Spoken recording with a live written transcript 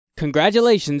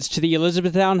Congratulations to the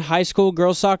Elizabethtown High School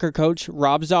girls soccer coach,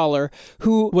 Rob Zoeller,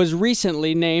 who was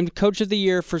recently named Coach of the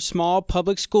Year for small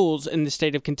public schools in the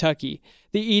state of Kentucky.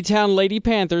 The Etown Lady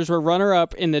Panthers were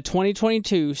runner-up in the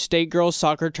 2022 State Girls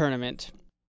Soccer Tournament.